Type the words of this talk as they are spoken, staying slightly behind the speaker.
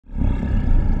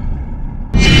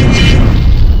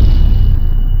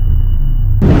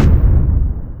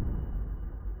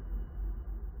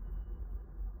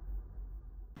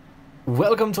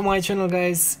Welcome to my channel,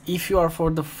 guys. If you are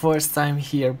for the first time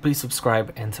here, please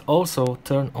subscribe and also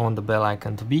turn on the bell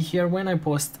icon to be here when I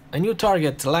post a new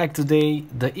target like today.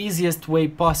 The easiest way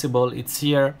possible, it's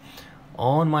here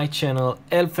on my channel.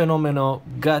 El Fenomeno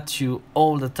got you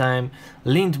all the time.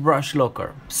 Lint brush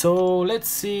locker. So let's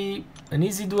see an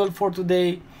easy duel for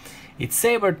today. It's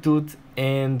Sabertooth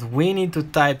and we need to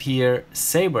type here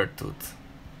Sabertooth.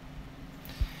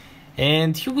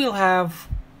 And you will have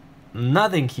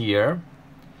nothing here,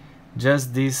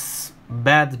 just this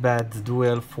bad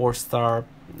duel 4-star.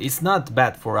 It's not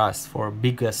bad for us, for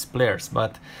biggest players,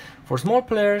 but for small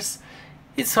players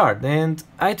it's hard, and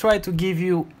I try to give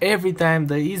you every time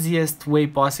the easiest way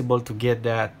possible to get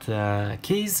that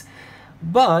keys.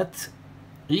 But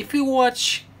if you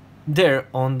watch there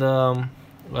on the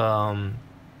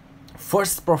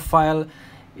first profile,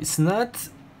 it's not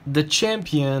the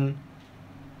champion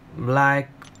like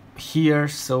here,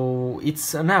 so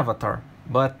it's an avatar.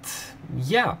 But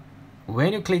yeah,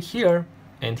 when you click here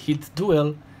and hit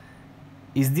duel,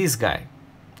 is this guy.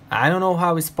 I don't know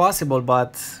how it's possible,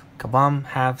 but Kabam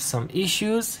have some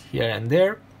issues here and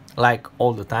there, like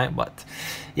all the time. But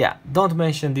yeah, don't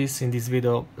mention this in this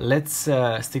video. Let's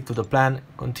stick to the plan.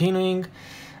 Continuing,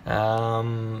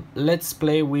 let's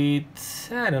play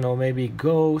with, I don't know, maybe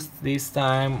Ghost this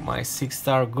time, my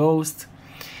 6-star Ghost.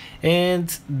 And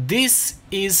this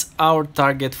is our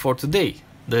target for today,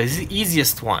 the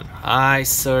easiest one. I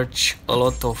searched a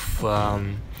lot of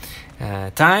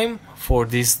time for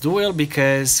this duel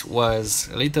because it was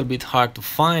a little bit hard to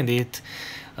find it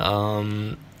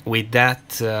with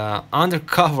that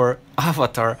undercover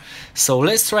avatar. So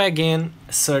let's try again.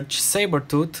 Search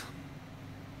Sabertooth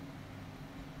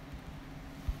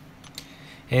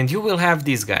and you will have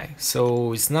this guy.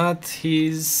 So it's not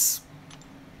his,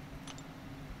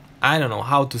 I don't know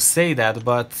how to say that,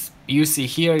 but you see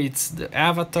here it's the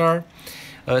avatar,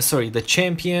 sorry, the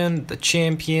champion.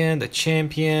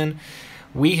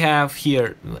 We have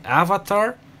here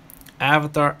avatar,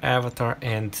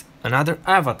 and another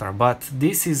avatar, but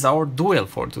this is our duel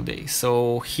for today.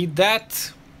 So hit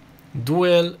that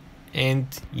duel and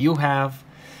you have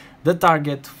the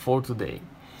target for today.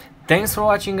 Thanks for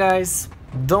watching, guys.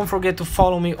 Don't forget to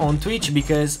follow me on Twitch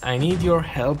because I need your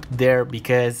help there,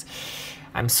 because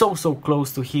I'm so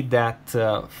close to hit that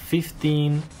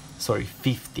 50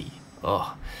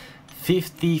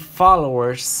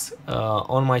 followers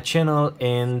on my channel.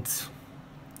 And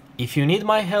if you need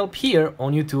my help here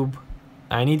on YouTube,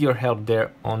 I need your help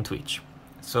there on Twitch.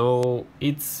 So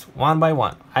it's one by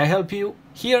one. I help you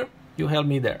here, you help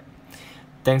me there.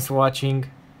 Thanks for watching,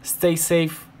 stay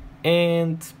safe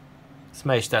and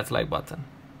smash that like button.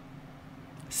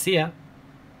 See ya.